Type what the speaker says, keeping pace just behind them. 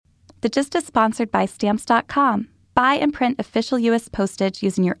The Gist is sponsored by Stamps.com. Buy and print official U.S. postage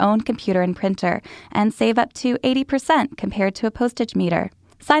using your own computer and printer and save up to 80% compared to a postage meter.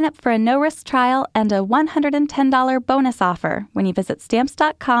 Sign up for a no-risk trial and a $110 bonus offer when you visit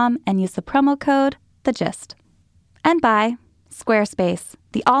Stamps.com and use the promo code THEGIST. And by Squarespace,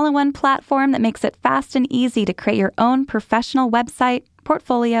 the all-in-one platform that makes it fast and easy to create your own professional website,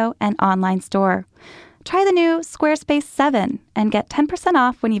 portfolio, and online store. Try the new Squarespace 7 and get 10%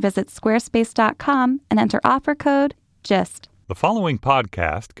 off when you visit squarespace.com and enter offer code GIST. The following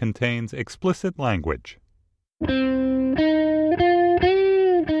podcast contains explicit language.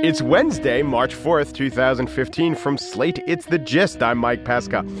 It's Wednesday, March 4th, 2015. From Slate, it's The Gist. I'm Mike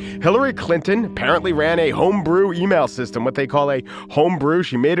Pesca. Hillary Clinton apparently ran a homebrew email system, what they call a homebrew.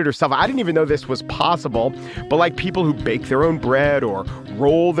 She made it herself. I didn't even know this was possible. But like people who bake their own bread or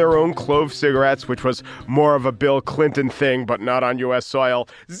roll their own clove cigarettes, which was more of a Bill Clinton thing, but not on U.S. soil.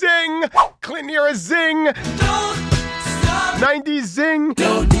 Zing! Clinton, you're a zing! Don't stop! 90s zing!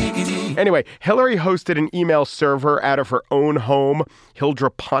 Don't diggity. Anyway, Hillary hosted an email server out of her own home,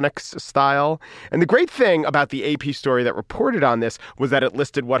 hydroponics style. And the great thing about the AP story that reported on this was that it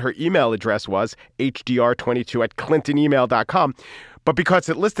listed what her email address was, hdr22@clintonemail.com. But because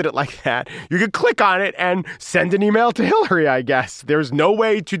it listed it like that, you could click on it and send an email to Hillary, I guess. There's no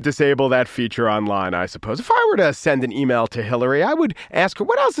way to disable that feature online, I suppose. If I were to send an email to Hillary, I would ask her,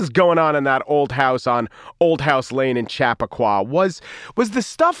 what else is going on in that old house on Old House Lane in Chappaqua? Was the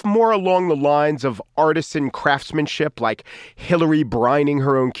stuff more along the lines of artisan craftsmanship, like Hillary brining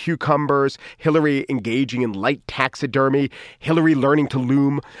her own cucumbers, Hillary engaging in light taxidermy, Hillary learning to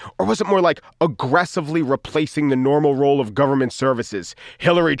loom? Or was it more like aggressively replacing the normal role of government services?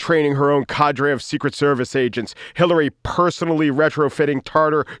 Hillary training her own cadre of Secret Service agents, Hillary personally retrofitting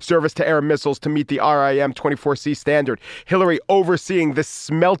Tartar surface-to-air missiles to meet the RIM-24C standard, Hillary overseeing the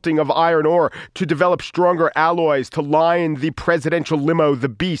smelting of iron ore to develop stronger alloys to line the presidential limo, the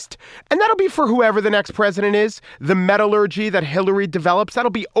Beast. And that'll be for whoever the next president is. The metallurgy that Hillary develops,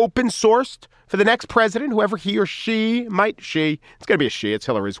 that'll be open-sourced for the next president, whoever he or she might. It's going to be a she. It's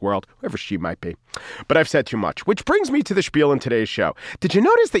Hillary's world, whoever she might be. But I've said too much, which brings me to the spiel in today's show. Did you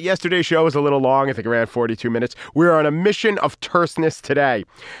notice that yesterday's show was a little long? I think it ran 42 minutes. We're on a mission of terseness today.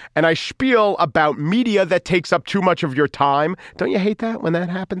 And I spiel about media that takes up too much of your time. Don't you hate that when that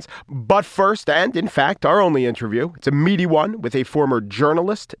happens? But first, and in fact, our only interview, it's a meaty one with a former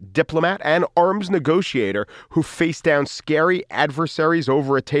journalist, diplomat, and arms negotiator who faced down scary adversaries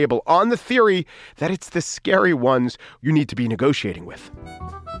over a table on the theory that it's the scary ones you need to be negotiating with.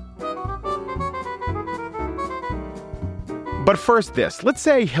 But first this, let's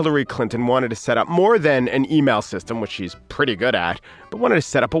say Hillary Clinton wanted to set up more than an email system, which she's pretty good at, but wanted to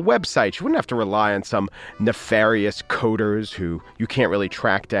set up a website. She wouldn't have to rely on some nefarious coders who you can't really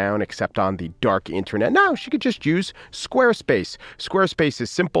track down except on the dark internet. No, she could just use Squarespace. Squarespace is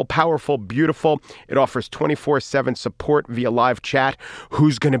simple, powerful, beautiful. It offers 24/7 support via live chat.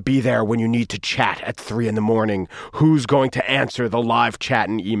 Who's going to be there when you need to chat at 3 a.m? Who's going to answer the live chat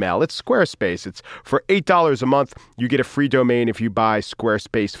and email? It's Squarespace. It's for $8 a month. You get a free domain if you buy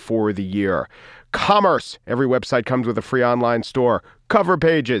Squarespace for the year. Commerce. Every website comes with a free online store. Cover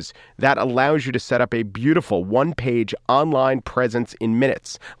pages. That allows you to set up a beautiful one-page online presence in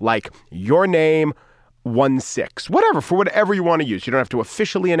minutes, like your name, 16, whatever, for whatever you want to use. You don't have to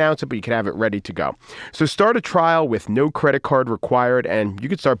officially announce it, but you can have it ready to go. So start a trial with no credit card required, and you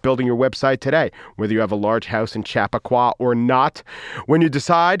can start building your website today, whether you have a large house in Chappaqua or not. When you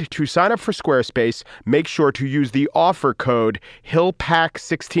decide to sign up for Squarespace, make sure to use the offer code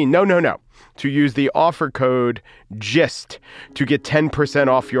HILLPACK16. No. To use the offer code GIST to get 10%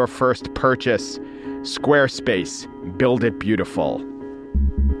 off your first purchase. Squarespace. Build it beautiful.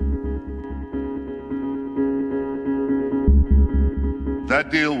 That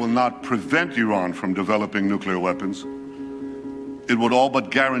deal will not prevent Iran from developing nuclear weapons. It would all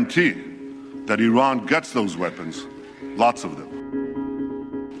but guarantee that Iran gets those weapons, lots of them.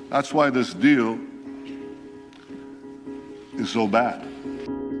 That's why this deal is so bad.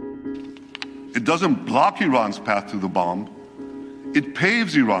 It doesn't block Iran's path to the bomb. It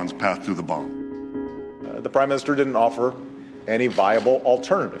paves Iran's path to the bomb. The Prime Minister didn't offer any viable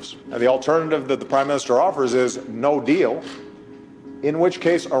alternatives. Now, the alternative that the Prime Minister offers is no deal, in which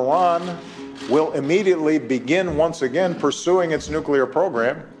case Iran will immediately begin once again pursuing its nuclear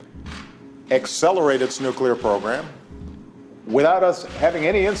program, accelerate its nuclear program, without us having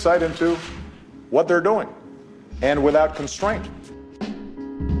any insight into what they're doing, and without constraint.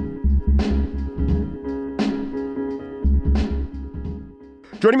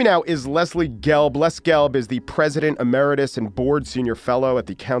 Joining me now is Leslie Gelb. Les Gelb is the President Emeritus and Board Senior Fellow at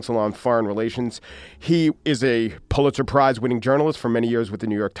the Council on Foreign Relations. He is a Pulitzer Prize-winning journalist for many years with the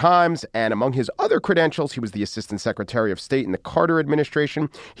New York Times, and among his other credentials, he was the Assistant Secretary of State in the Carter administration.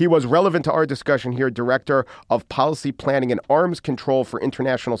 He was, relevant to our discussion here, Director of Policy Planning and Arms Control for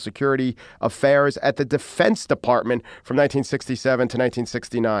International Security Affairs at the Defense Department from 1967 to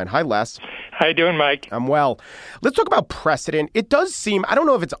 1969. Hi, Les. How you doing, Mike? I'm well. Let's talk about precedent. It does seem, I don't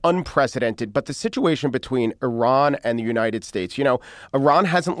know if it's unprecedented, but the situation between Iran and the United States. You know, Iran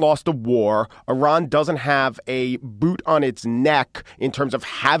hasn't lost a war. Iran doesn't have a boot on its neck in terms of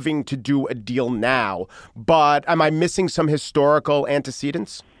having to do a deal now. But am I missing some historical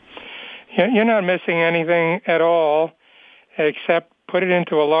antecedents? You're not missing anything at all, except put it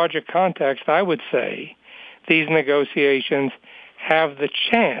into a larger context. I would say these negotiations have the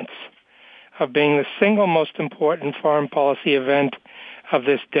chance of being the single most important foreign policy event of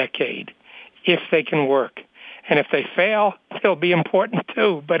this decade, if they can work. And if they fail, they'll be important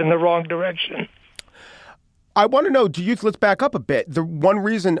too, but in the wrong direction. I want to know, let's back up a bit. The one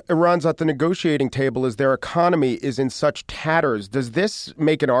reason Iran's at the negotiating table is their economy is in such tatters. Does this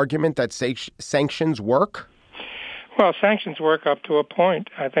make an argument that sanctions work? Well, sanctions work up to a point.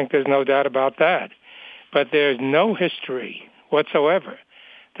 I think there's no doubt about that. But there's no history whatsoever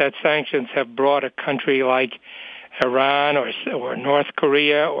that sanctions have brought a country like Iran or North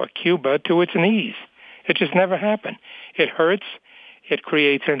Korea or Cuba to its knees. It just never happened. It hurts. It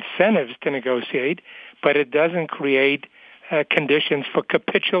creates incentives to negotiate, but it doesn't create conditions for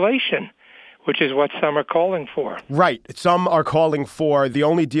capitulation, which is what some are calling for. Right. Some are calling for the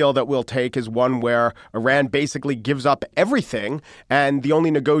only deal that we'll take is one where Iran basically gives up everything, and the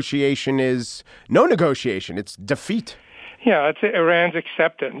only negotiation is no negotiation. It's defeat. Yeah, it's Iran's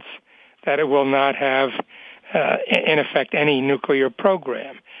acceptance that it will not have, in effect, any nuclear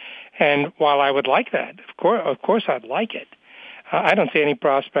program. And while I would like that, of course I'd like it, I don't see any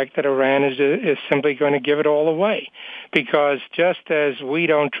prospect that Iran is simply going to give it all away. Because just as we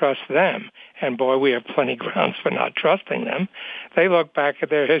don't trust them, and boy, we have plenty grounds for not trusting them, they look back at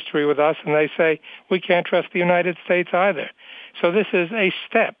their history with us and they say, we can't trust the United States either. So this is a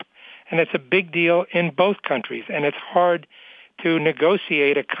step. And it's a big deal in both countries, and it's hard to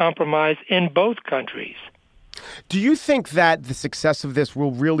negotiate a compromise in both countries. Do you think that the success of this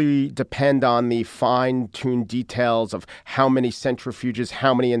will really depend on the fine-tuned details of how many centrifuges,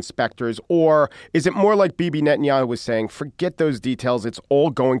 how many inspectors, or is it more like Bibi Netanyahu was saying, forget those details, it's all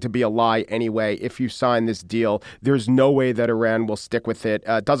going to be a lie anyway. If you sign this deal, there's no way that Iran will stick with it.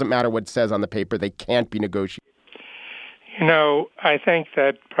 It doesn't matter what it says on the paper, they can't be negotiated. You know, I think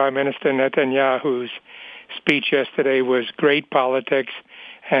that Prime Minister Netanyahu's speech yesterday was great politics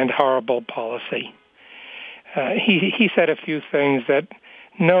and horrible policy. He said a few things that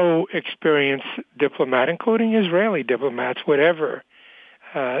no experienced diplomat, including Israeli diplomats, would ever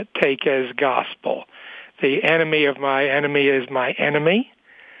take as gospel. The enemy of my enemy is my enemy.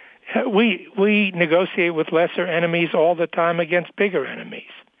 We negotiate with lesser enemies all the time against bigger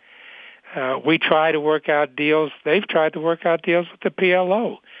enemies. We try to work out deals. They've tried to work out deals with the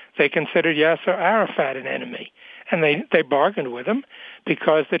PLO. They considered Yasser Arafat an enemy, and they bargained with him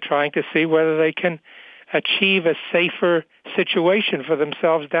because they're trying to see whether they can achieve a safer situation for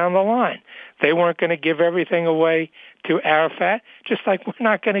themselves down the line. They weren't going to give everything away to Arafat, just like we're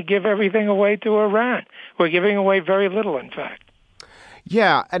not going to give everything away to Iran. We're giving away very little, in fact.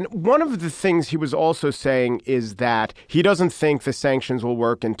 Yeah, and one of the things he was also saying is that he doesn't think the sanctions will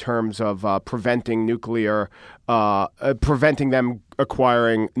work in terms of preventing them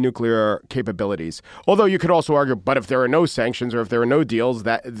acquiring nuclear capabilities. Although you could also argue, but if there are no sanctions or if there are no deals,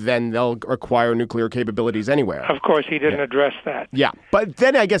 then they'll acquire nuclear capabilities anywhere. Of course, he didn't address that. Yeah, but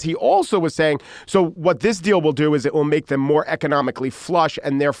then I guess he also was saying, so what this deal will do is it will make them more economically flush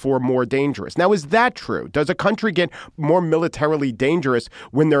and therefore more dangerous. Now, is that true? Does a country get more militarily dangerous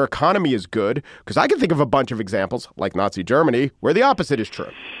when their economy is good? Because I can think of a bunch of examples, like Nazi Germany, where the opposite is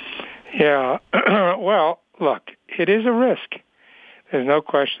true. Yeah, well, look, it is a risk. There's no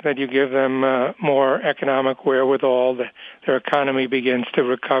question that you give them more economic wherewithal, their economy begins to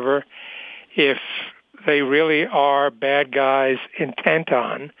recover. If they really are bad guys intent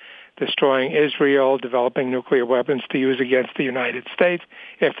on destroying Israel, developing nuclear weapons to use against the United States,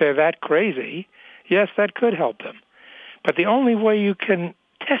 if they're that crazy, yes, that could help them. But the only way you can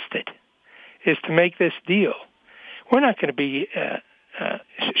test it is to make this deal. We're not going to be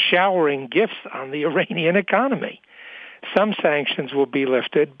showering gifts on the Iranian economy. Some sanctions will be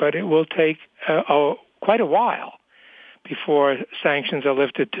lifted, but it will take quite a while before sanctions are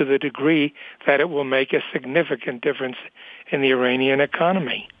lifted to the degree that it will make a significant difference in the Iranian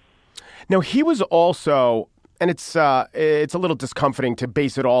economy. Now, he was also, and it's a little discomforting to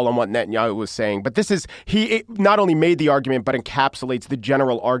base it all on what Netanyahu was saying, but he not only made the argument, but encapsulates the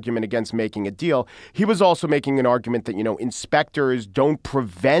general argument against making a deal. He was also making an argument that, inspectors don't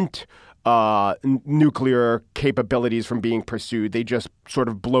prevent nuclear capabilities from being pursued. They just sort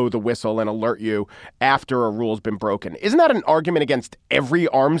of blow the whistle and alert you after a rule's been broken. Isn't that an argument against every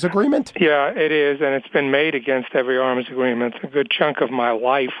arms agreement? Yeah, it is, and it's been made against every arms agreement. A good chunk of my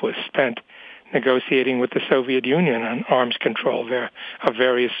life was spent negotiating with the Soviet Union on arms control there of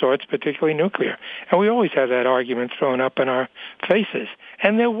various sorts, particularly nuclear. And we always had that argument thrown up in our faces.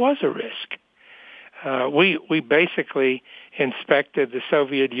 And there was a risk. We basically inspected the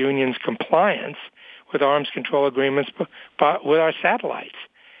Soviet Union's compliance with arms control agreements with our satellites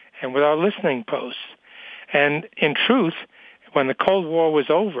and with our listening posts. And in truth, when the Cold War was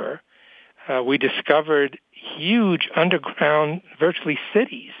over, we discovered huge underground, virtually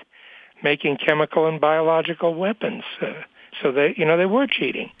cities, making chemical and biological weapons. So they were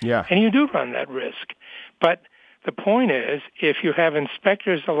cheating. Yeah. And you do run that risk. But the point is, if you have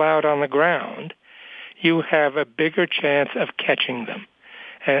inspectors allowed on the ground, you have a bigger chance of catching them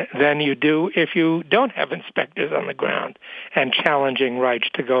than you do if you don't have inspectors on the ground and challenging rights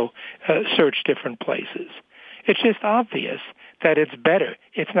to go search different places. It's just obvious that it's better.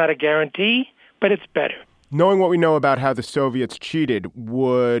 It's not a guarantee, but it's better. Knowing what we know about how the Soviets cheated,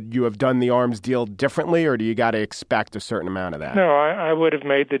 would you have done the arms deal differently, or do you got to expect a certain amount of that? No, I would have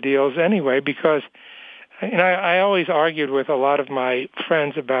made the deals anyway because I always argued with a lot of my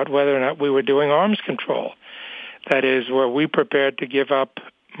friends about whether or not we were doing arms control. That is, were we prepared to give up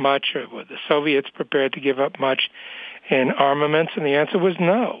much, or were the Soviets prepared to give up much in armaments? And the answer was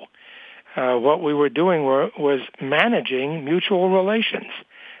no. What we were doing was managing mutual relations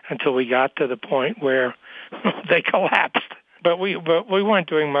until we got to the point where they collapsed. But we weren't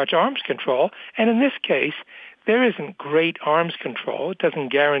doing much arms control. And in this case, there isn't great arms control. It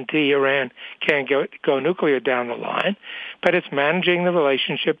doesn't guarantee Iran can't go nuclear down the line, but it's managing the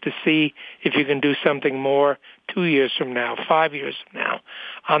relationship to see if you can do something more 2 years from now, 5 years from now,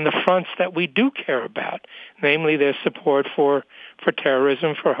 on the fronts that we do care about, namely their support for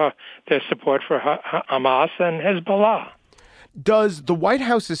terrorism, their support for Hamas and Hezbollah. Does the White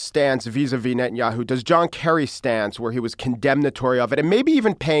House's stance vis-a-vis Netanyahu, does John Kerry's stance where he was condemnatory of it and maybe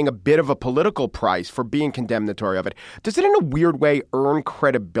even paying a bit of a political price for being condemnatory of it, does it in a weird way earn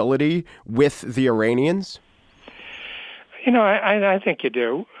credibility with the Iranians? I think you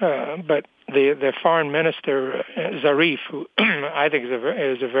do. But the foreign minister, Zarif, who I think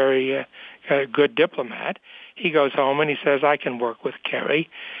is a very good diplomat, he goes home and he says, I can work with Kerry.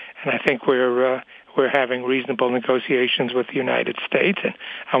 And I think we're having reasonable negotiations with the United States, and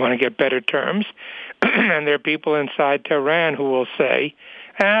I want to get better terms. And there are people inside Tehran who will say,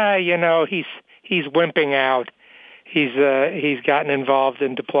 he's wimping out. He's gotten involved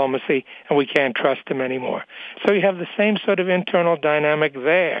in diplomacy, and we can't trust him anymore. So you have the same sort of internal dynamic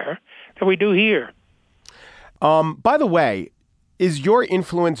there that we do here. By the way, is your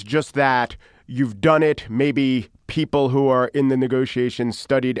influence just that you've done it, maybe people who are in the negotiations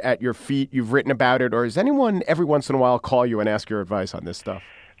studied at your feet, you've written about it, or does anyone every once in a while call you and ask your advice on this stuff?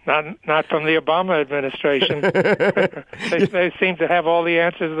 Not from the Obama administration. They seem to have all the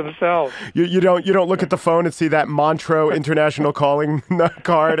answers themselves. You don't look at the phone and see that Montreux international calling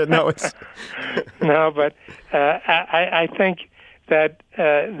card and know it's No, but I think that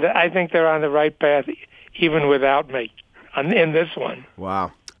I think they're on the right path even without me in this one.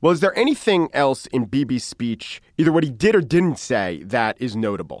 Wow. Well, is there anything else in Bibi's speech, either what he did or didn't say, that is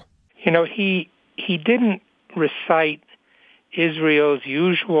notable? He didn't recite Israel's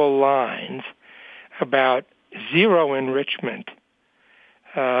usual lines about zero enrichment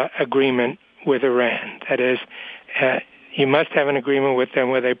agreement with Iran. That is, you must have an agreement with them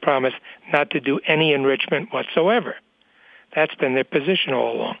where they promise not to do any enrichment whatsoever. That's been their position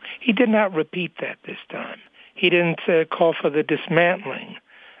all along. He did not repeat that this time. He didn't call for the dismantling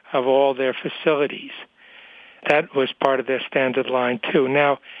of all their facilities. That was part of their standard line, too.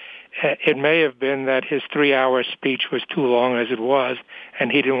 Now, it may have been that his 3-hour speech was too long as it was,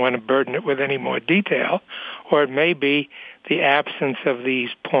 and he didn't want to burden it with any more detail, or it may be the absence of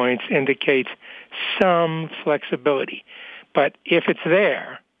these points indicates some flexibility. But if it's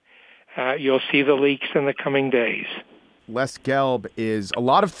there, you'll see the leaks in the coming days. Les Gelb is a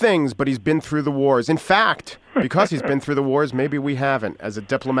lot of things, but he's been through the wars. In fact, because he's been through the wars, maybe we haven't, as a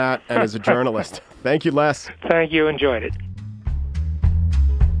diplomat and as a journalist. Thank you, Les. Thank you. Enjoyed it.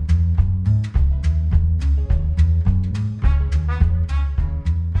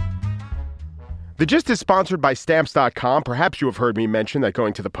 The Gist is sponsored by Stamps.com. Perhaps you have heard me mention that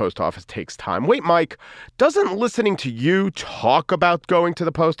going to the post office takes time. Wait, Mike, doesn't listening to you talk about going to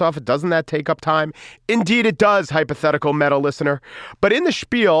the post office, doesn't that take up time? Indeed it does, hypothetical meta listener. But in the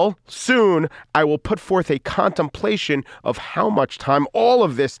spiel, soon, I will put forth a contemplation of how much time all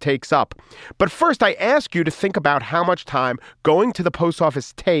of this takes up. But first, I ask you to think about how much time going to the post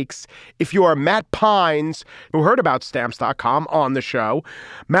office takes if you are Matt Pines, who heard about Stamps.com on the show.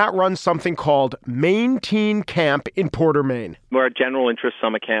 Matt runs something called Maine Teen Camp in Porter, Maine. We're a general interest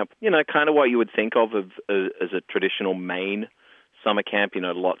summer camp, kind of what you would think of as a traditional Maine summer camp,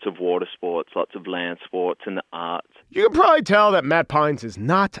 lots of water sports, lots of land sports and the arts. You can probably tell that Matt Pines is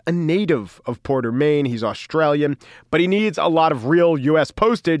not a native of Porter, Maine. He's Australian, but he needs a lot of real U.S.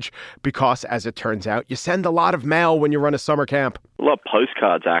 postage because, as it turns out, you send a lot of mail when you run a summer camp. A lot of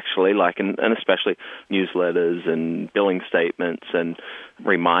postcards, actually, and especially newsletters and billing statements and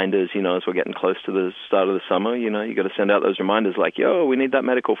reminders, as we're getting close to the start of the summer, you got to send out those reminders like, we need that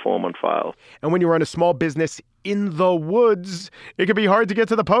medical form on file. And when you run a small business in the woods, it can be hard to get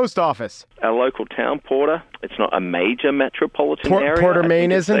to the post office. Our local town, Porter, it's not a major metropolitan area. Porter,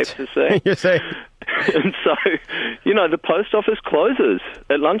 Maine isn't? Safe to say. You say. And so, the post office closes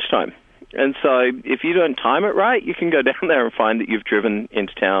at lunchtime. And so if you don't time it right, you can go down there and find that you've driven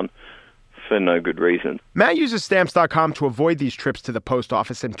into town for no good reason. Matt uses Stamps.com to avoid these trips to the post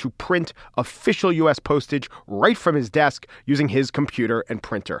office and to print official U.S. postage right from his desk using his computer and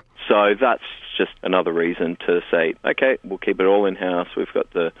printer. So that's just another reason to say, okay, we'll keep it all in-house. We've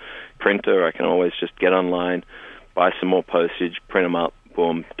got the printer. I can always just get online, buy some more postage, print them up,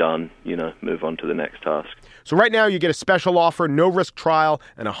 boom, done, move on to the next task. So right now you get a special offer, no-risk trial,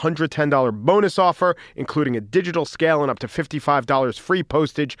 and a $110 bonus offer, including a digital scale and up to $55 free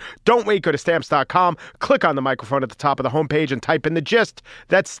postage. Don't wait. Go to Stamps.com, click on the microphone at the top of the homepage, and type in the gist.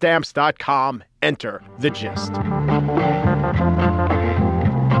 That's Stamps.com. Enter the gist.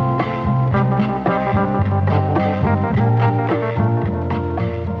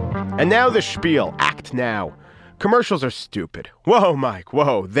 And now the spiel. Act now. Commercials are stupid. Whoa, Mike,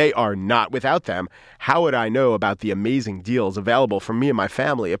 whoa, they are not. Without them, how would I know about the amazing deals available for me and my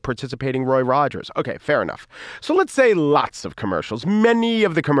family at participating Roy Rogers? Okay, fair enough. So let's say lots of commercials. Many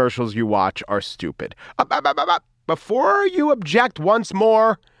of the commercials you watch are stupid. Before you object once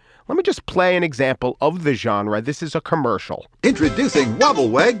more, let me just play an example of the genre. This is a commercial. Introducing Wobble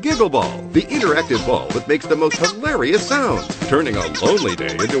Wag Giggle Ball, the interactive ball that makes the most hilarious sounds, turning a lonely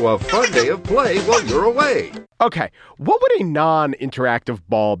day into a fun day of play while you're away. Okay, what would a non-interactive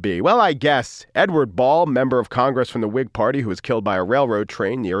ball be? Well, I guess Edward Ball, member of Congress from the Whig Party who was killed by a railroad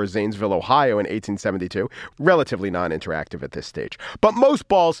train near Zanesville, Ohio in 1872, relatively non-interactive at this stage. But most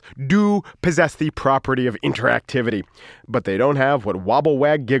balls do possess the property of interactivity, but they don't have what Wobble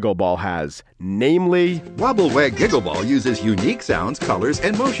Wag Giggle Ball has, namely... Wobble Wag Giggle Ball uses unique sounds, colors,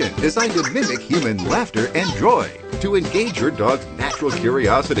 and motion designed to mimic human laughter and joy to engage your dog's natural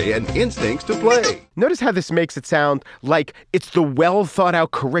curiosity and instincts to play. Notice how this makes it sound like it's the well-thought-out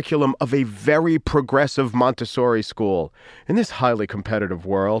curriculum of a very progressive Montessori school. In this highly competitive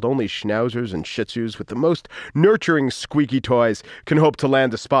world, only schnauzers and shih tzus with the most nurturing squeaky toys can hope to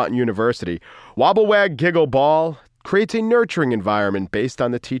land a spot in university. Wobble Wag Giggle Ball creates a nurturing environment based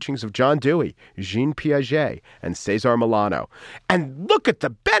on the teachings of John Dewey, Jean Piaget, and Cesar Milano. And look at the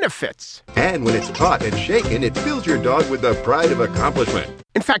benefits! And when it's taught and shaken, it fills your dog with the pride of accomplishment.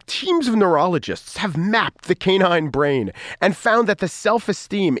 In fact, teams of neurologists have mapped the canine brain and found that the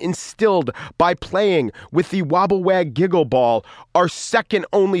self-esteem instilled by playing with the Wobble Wag Giggle Ball are second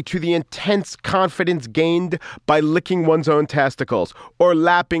only to the intense confidence gained by licking one's own testicles or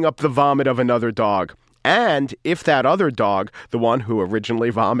lapping up the vomit of another dog. And if that other dog, the one who originally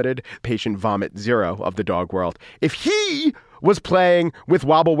vomited, patient vomit 0 of the dog world, if he was playing with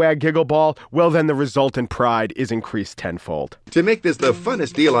Wobble Wag Giggle Ball, well, then the resultant pride is increased tenfold. To make this the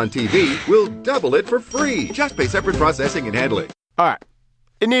funnest deal on TV, we'll double it for free. Just pay separate processing and handling. All right.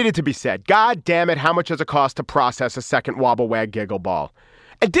 It needed to be said. God damn it, how much does it cost to process a second Wobble Wag Giggle Ball?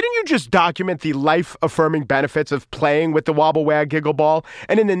 And didn't you just document the life-affirming benefits of playing with the Wobble Wag Giggle Ball?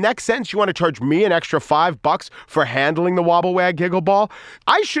 And in the next sentence, you want to charge me an extra $5 for handling the Wobble Wag Giggle Ball?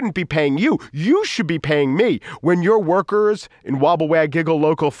 I shouldn't be paying you. You should be paying me. When your workers in Wobble Wag Giggle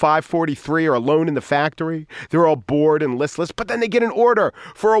Local 543 are alone in the factory, they're all bored and listless, but then they get an order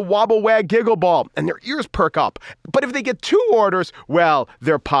for a Wobble Wag Giggle Ball, and their ears perk up. But if they get 2 orders, well,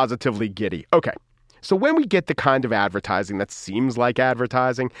 they're positively giddy. Okay. So when we get the kind of advertising that seems like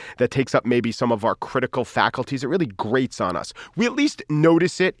advertising, that takes up maybe some of our critical faculties, it really grates on us. We at least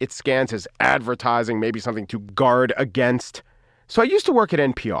notice it. It scans as advertising, maybe something to guard against. So I used to work at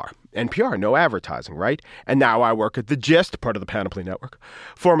NPR. NPR, no advertising, right? And now I work at The Gist, part of the Panoply Network,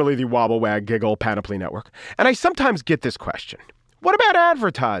 formerly the Wobble Wag Giggle Panoply Network. And I sometimes get this question. What about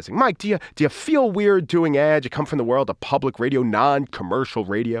advertising? Mike, do you feel weird doing ads? You come from the world of public radio, non-commercial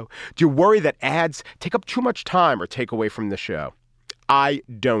radio. Do you worry that ads take up too much time or take away from the show? I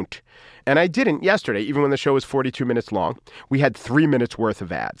don't. And I didn't yesterday, even when the show was 42 minutes long. We had 3 minutes worth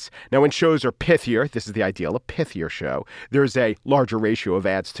of ads. Now, when shows are pithier, this is the ideal, a pithier show, there's a larger ratio of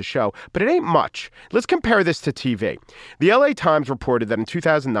ads to show, but it ain't much. Let's compare this to TV. The LA Times reported that in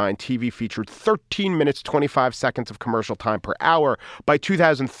 2009, TV featured 13 minutes, 25 seconds of commercial time per hour. By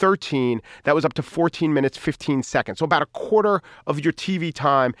 2013, that was up to 14 minutes, 15 seconds. So about a quarter of your TV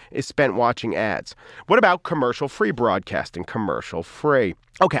time is spent watching ads. What about commercial-free broadcasting? Commercial-free.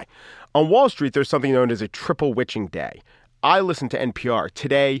 Okay. On Wall Street, there's something known as a triple witching day. I listen to NPR.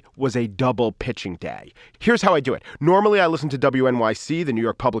 Today was a double pitching day. Here's how I do it. Normally, I listen to WNYC, the New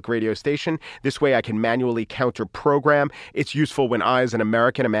York Public Radio station. This way, I can manually counter program. It's useful when I, as an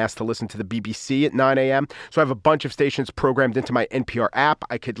American, am asked to listen to the BBC at 9 a.m. So I have a bunch of stations programmed into my NPR app.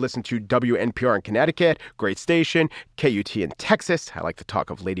 I could listen to WNPR in Connecticut, great station, KUT in Texas. I like the talk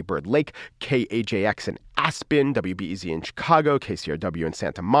of Lady Bird Lake, KAJX in Aspen, WBEZ in Chicago, KCRW in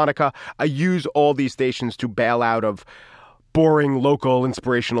Santa Monica. I use all these stations to bail out of boring local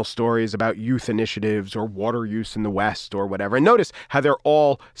inspirational stories about youth initiatives or water use in the West or whatever. And notice how they're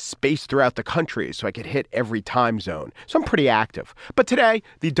all spaced throughout the country so I could hit every time zone. So I'm pretty active. But today,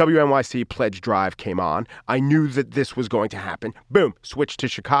 the WNYC pledge drive came on. I knew that this was going to happen. Boom, switched to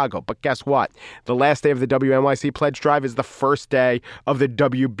Chicago. But guess what? The last day of the WNYC pledge drive is the first day of the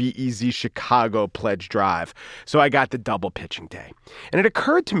WBEZ Chicago pledge drive. So I got the double pitching day. And it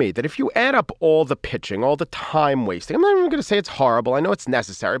occurred to me that if you add up all the pitching, all the time wasting, I'm not even going to say it's horrible. I know it's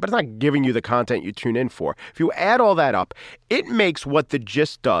necessary, but it's not giving you the content you tune in for. If you add all that up, it makes what The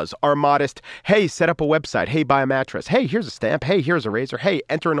Gist does, our modest, hey, set up a website, hey, buy a mattress, hey, here's a stamp, hey, here's a razor, hey,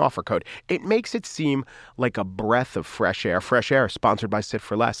 enter an offer code. It makes it seem like a breath of fresh air. Fresh Air, sponsored by Sit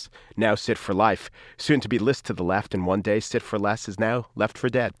for Less, now Sit for Life. Soon to be List to the left, and one day Sit for Less is now Left for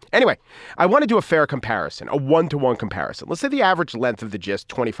Dead. Anyway, I want to do a fair comparison, a one-to-one comparison. Let's say the average length of The Gist,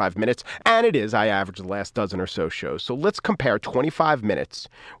 25 minutes, and it is. I average the last dozen or so shows. So let's compare 25 minutes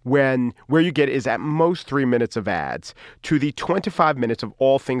where you get is at most 3 minutes of ads to the 25 minutes of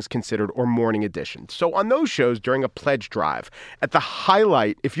All Things Considered or Morning Edition. So on those shows during a pledge drive, at the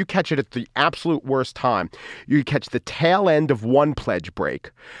highlight, if you catch it at the absolute worst time, you catch the tail end of one pledge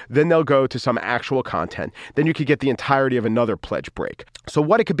break. Then they'll go to some actual content. Then you could get the entirety of another pledge break. So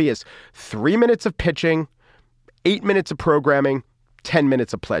what it could be is 3 minutes of pitching, 8 minutes of programming, 10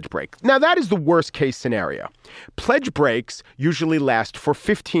 minutes of pledge break. Now, that is the worst case scenario. Pledge breaks usually last for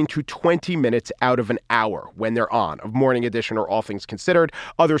 15 to 20 minutes out of an hour when they're on, of Morning Edition or All Things Considered.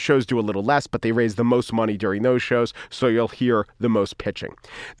 Other shows do a little less, but they raise the most money during those shows, so you'll hear the most pitching.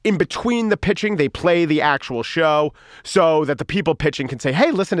 In between the pitching, they play the actual show so that the people pitching can say, hey,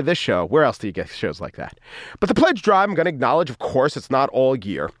 listen to this show. Where else do you get shows like that? But the pledge drive, I'm going to acknowledge, of course, it's not all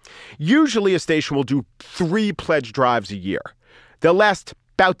year. Usually a station will do 3 pledge drives a year. They'll last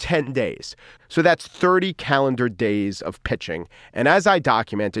about 10 days. So that's 30 calendar days of pitching. And as I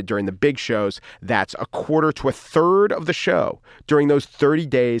documented during the big shows, that's a quarter to a third of the show during those 30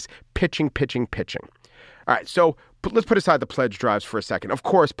 days, pitching. All right, so let's put aside the pledge drives for a second. Of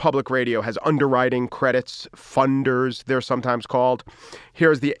course, public radio has underwriting credits, funders, they're sometimes called.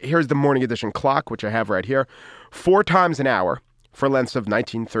 Here's the Morning Edition clock, which I have right here. 4 times an hour. For lengths of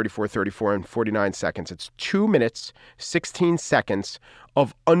 19, 34, 34, and 49 seconds. It's 2 minutes, 16 seconds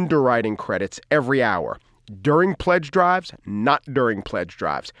of underwriting credits every hour. During pledge drives, not during pledge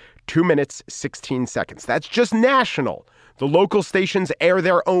drives. 2 minutes, 16 seconds. That's just national. The local stations air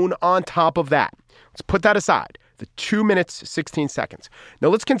their own on top of that. Let's put that aside. The 2 minutes, 16 seconds. Now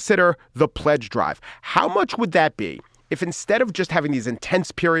let's consider the pledge drive. How much would that be if instead of just having these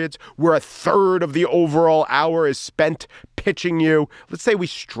intense periods where a third of the overall hour is spent pitching you, let's say we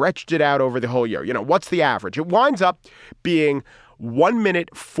stretched it out over the whole year. You know, what's the average? It winds up being 1 minute,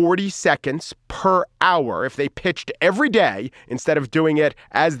 40 seconds per hour if they pitched every day instead of doing it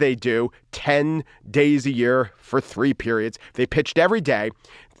as they do 10 days a year for 3 periods. They pitched every day.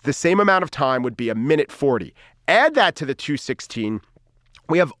 The same amount of time would be 1 minute 40. Add that to the 216.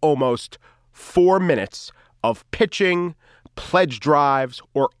 We have almost 4 minutes of pitching, pledge drives,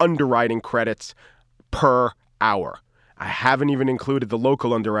 or underwriting credits per hour. I haven't even included the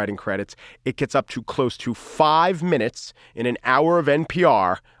local underwriting credits. It gets up to close to 5 minutes in an hour of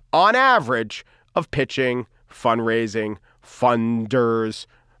NPR, on average, of pitching, fundraising, funders,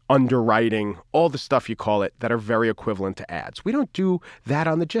 underwriting, all the stuff you call it, that are very equivalent to ads. We don't do that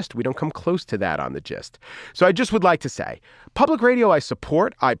on The Gist. We don't come close to that on The Gist. So I just would like to say, public radio I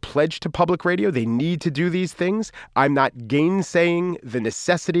support. I pledge to public radio. They need to do these things. I'm not gainsaying the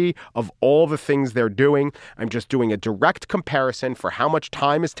necessity of all the things they're doing. I'm just doing a direct comparison for how much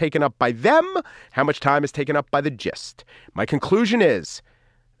time is taken up by them, how much time is taken up by The Gist. My conclusion is,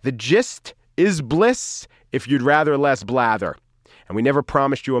 The Gist is bliss if you'd rather less blather. And we never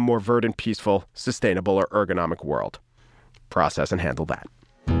promised you a more verdant, peaceful, sustainable, or ergonomic world. Process and handle that.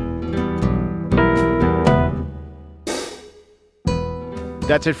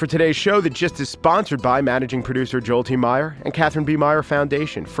 That's it for today's show. The Gist is sponsored by managing producer Joel T. Meyer and Catherine B. Meyer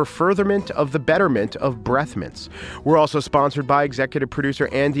Foundation for furtherment of the betterment of breath mints. We're also sponsored by executive producer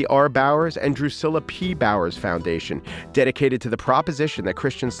Andy R. Bowers and Drusilla P. Bowers Foundation, dedicated to the proposition that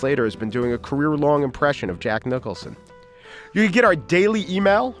Christian Slater has been doing a career-long impression of Jack Nicholson. You can get our daily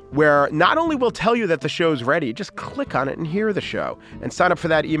email where not only we'll tell you that the show's ready, just click on it and hear the show. And sign up for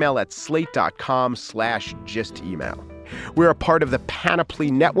that email at slate.com/gist email. We're a part of the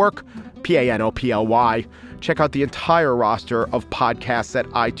Panoply Network, Panoply. Check out the entire roster of podcasts at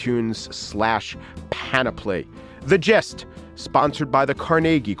iTunes/Panoply. The Gist, sponsored by the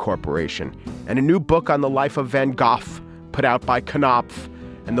Carnegie Corporation, and a new book on the life of Van Gogh, put out by Knopf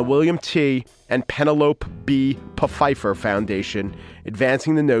and the William T. and Penelope B. Pfeiffer Foundation,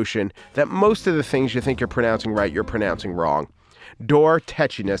 advancing the notion that most of the things you think you're pronouncing right, you're pronouncing wrong. Door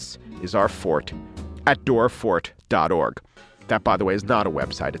tetchiness is our fort at doorfort.org. That, by the way, is not a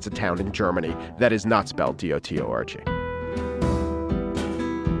website. It's a town in Germany that is not spelled D-O-T-O-R-G.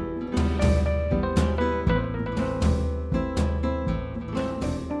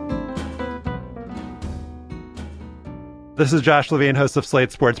 This is Josh Levine, host of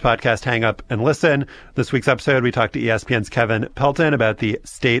Slate's sports podcast, Hang Up and Listen. This week's episode, we talked to ESPN's Kevin Pelton about the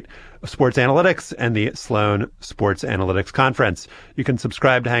state of sports analytics and the Sloan Sports Analytics Conference. You can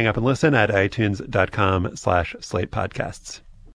subscribe to Hang Up and Listen at itunes.com/Slate Podcasts.